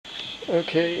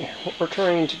Okay, what we're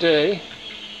trying today,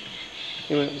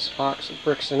 with this box of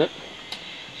bricks in it,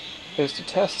 is to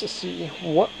test to see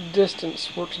what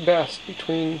distance works best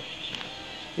between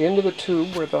the end of the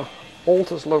tube where the bolt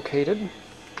is located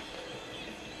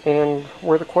and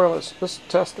where the coil is. This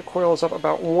test, the coil is up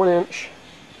about 1 inch,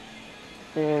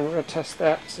 and we're going to test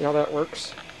that, see how that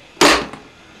works.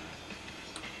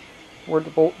 Where'd the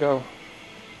bolt go?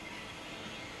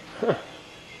 Huh.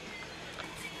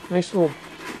 Nice little...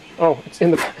 Oh, it's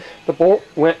in the bolt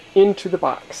went into the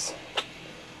box.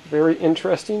 Very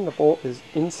interesting. The bolt is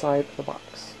inside the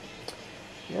box.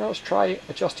 Now let's try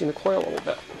adjusting the coil a little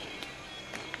bit.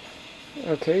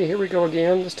 Okay, here we go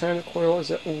again. This time the coil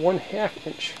is at 1/2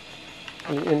 inch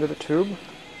on the end of the tube.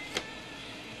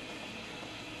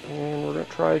 And we're going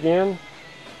to try again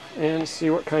and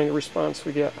see what kind of response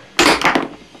we get.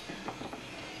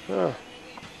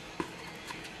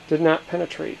 Did not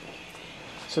penetrate.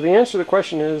 So the answer to the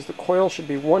question is the coil should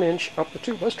be 1 inch up the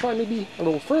tube. Let's try maybe a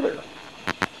little further.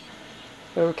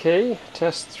 Okay,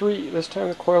 test 3. This time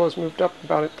the coil has moved up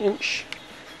about 1.5 inches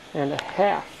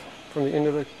from the end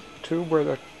of the tube where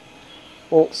the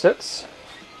bolt sits.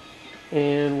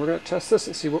 And we're going to test this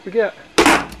and see what we get.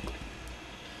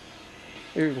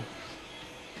 Ooh.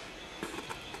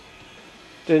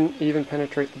 Didn't even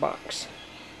penetrate the box.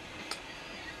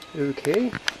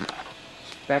 Okay,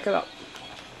 back it up.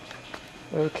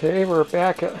 Okay, we're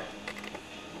back at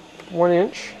 1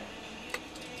 inch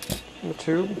in the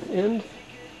tube end.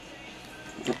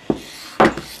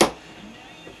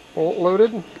 Bolt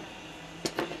loaded.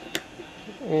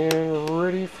 And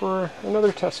ready for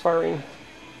another test firing.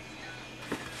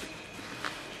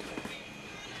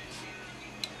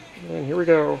 And here we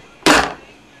go.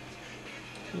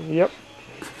 Yep.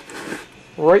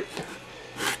 Right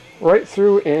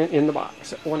through and in the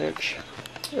box at 1 inch.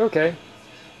 Okay.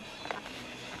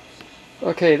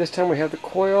 Okay, this time we have the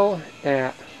coil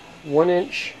at 1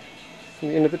 inch from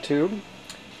the end of the tube,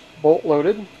 bolt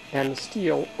loaded, and the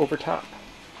steel over top.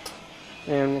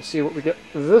 And we'll see what we get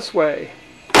this way.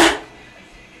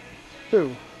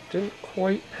 Ooh, didn't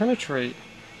quite penetrate.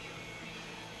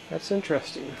 That's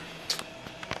interesting.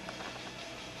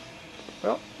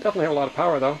 Well, definitely have a lot of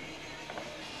power though.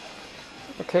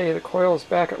 Okay, the coil is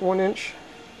back at 1 inch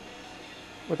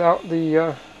without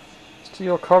the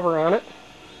steel cover on it.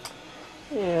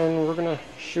 And we're going to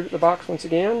shoot at the box once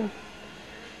again.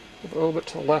 Move a little bit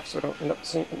to the left so I don't end up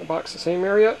in the box the same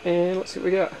area. And let's see what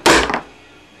we get.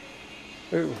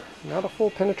 Ooh, not a full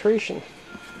penetration.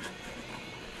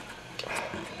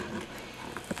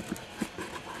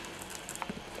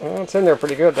 Well, it's in there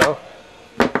pretty good though.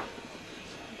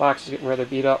 Box is getting rather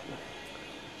beat up.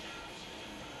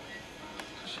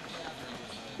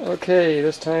 Okay,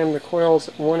 this time the coil's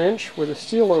at 1 inch with the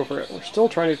steel over it. We're still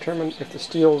trying to determine if the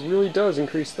steel really does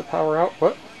increase the power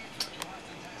output.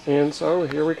 And so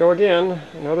here we go again,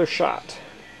 another shot.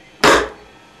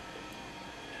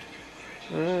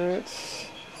 It's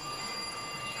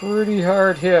pretty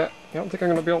hard hit. I don't think I'm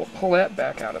going to be able to pull that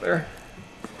back out of there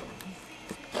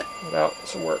without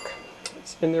some work.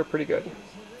 It's in there pretty good.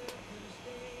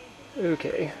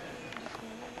 Okay.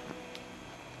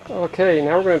 Okay,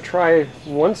 now we're going to try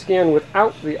once again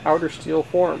without the outer steel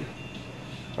form.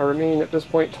 I remain at this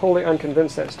point totally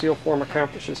unconvinced that steel form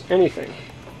accomplishes anything.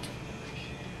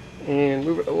 And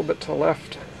move it a little bit to the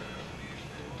left.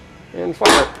 And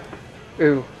fire.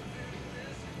 Ooh.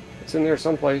 It's in there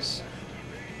someplace.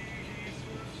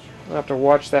 I'll have to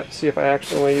watch that to see if I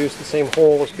accidentally used the same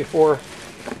hole as before.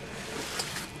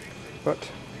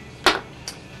 But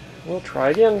we'll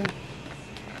try again.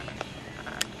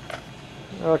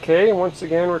 Okay, once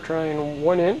again we're trying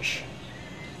 1 inch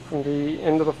from the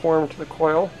end of the form to the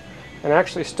coil, and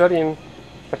actually studying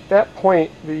at that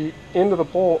point the end of the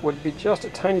bolt would be just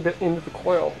a tiny bit into the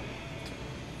coil.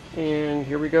 And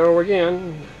here we go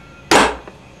again.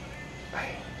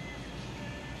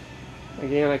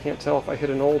 Again, I can't tell if I hit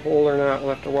an old hole or not. I'll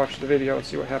have to watch the video and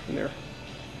see what happened there.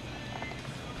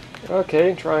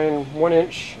 Okay, trying 1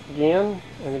 inch again,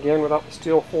 and again without the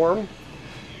steel form,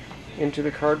 into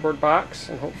the cardboard box,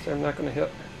 and hopefully I'm not going to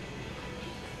hit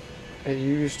a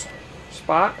used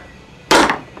spot.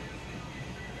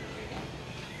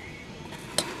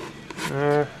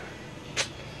 You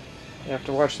have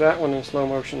to watch that one in slow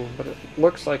motion, but it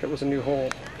looks like it was a new hole.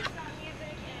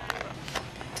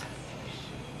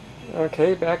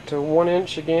 Okay, back to 1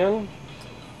 inch again,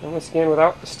 and once again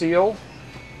without the steel,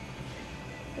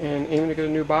 and aiming to get a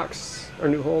new box, or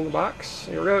new hole in the box.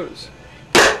 Here it goes.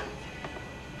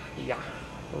 Yeah,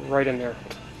 right in there.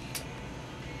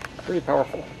 Pretty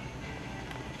powerful.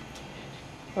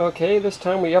 Okay, this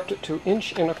time we upped it to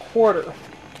 1.25 inches.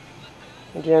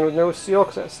 Again with no steel,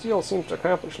 because that steel seems to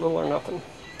accomplish little or nothing.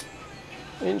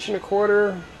 1.25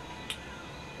 inches.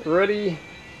 Ready,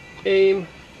 aim,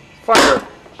 fire.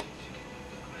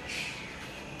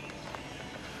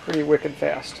 Pretty wicked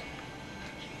fast.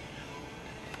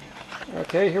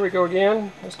 Okay, here we go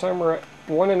again. This time we're at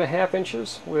 1.5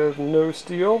 inches with no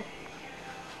steel.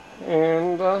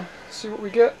 And see what we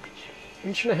get. 1.5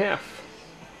 inches.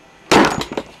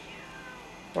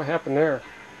 What happened there?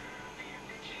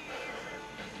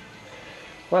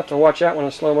 We'll have to watch that one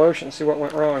in slow motion, see what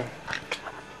went wrong.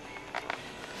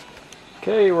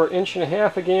 Okay, we're 1.5 inches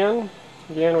again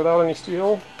without any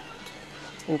steel.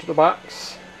 Into the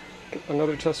box. Get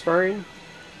another test firing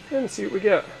and see what we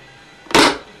get.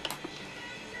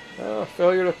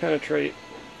 Failure to penetrate.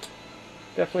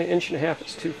 Definitely 1.5 inches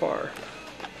is too far.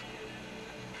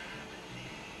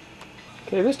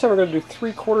 Okay, this time we're going to do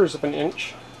 3/4 of an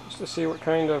inch, just to see what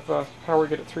kind of power we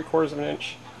get at 3/4 of an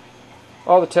inch.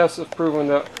 All the tests have proven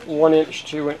that 1 inch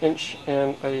to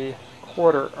 1.25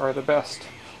 inches are the best.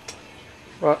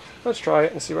 But let's try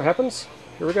it and see what happens.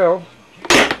 Here we go.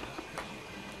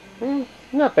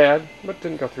 Not bad, but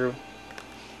didn't go through.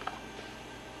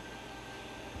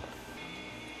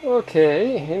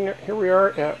 Okay, and here we are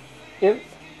at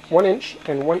 1 inch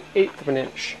and 1/8 of an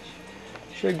inch.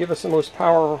 Should give us the most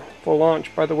powerful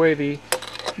launch. By the way, the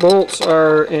bolts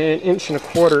are 1.25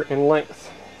 inches in length.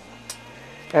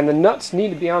 And the nuts need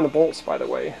to be on the bolts, by the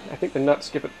way. I think the nuts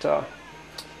give it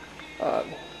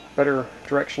better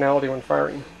directionality when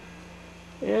firing.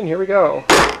 And here we go.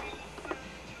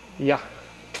 Yeah,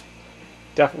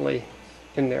 definitely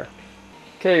in there.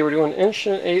 Okay, we're doing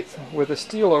 1.125 inches with the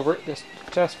steel over it. Just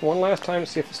test one last time to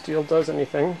see if the steel does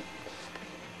anything.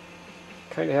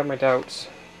 Kind of have my doubts.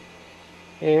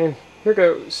 And here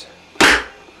goes.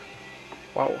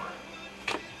 Wow.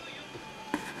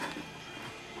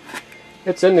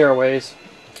 It's in there a ways.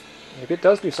 Maybe it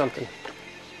does do something.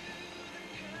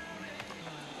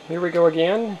 Here we go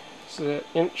again. This is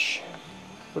 1 inch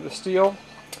with the steel.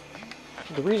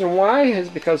 The reason why is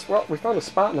because, well, we found a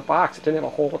spot in the box that didn't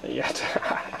have a hole in it yet.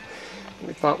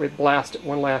 We thought we'd blast it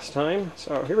one last time.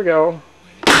 So here we go.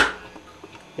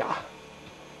 Yeah.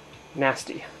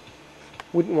 Nasty.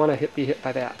 Wouldn't want to be hit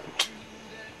by that.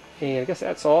 And I guess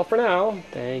that's all for now.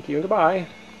 Thank you and goodbye.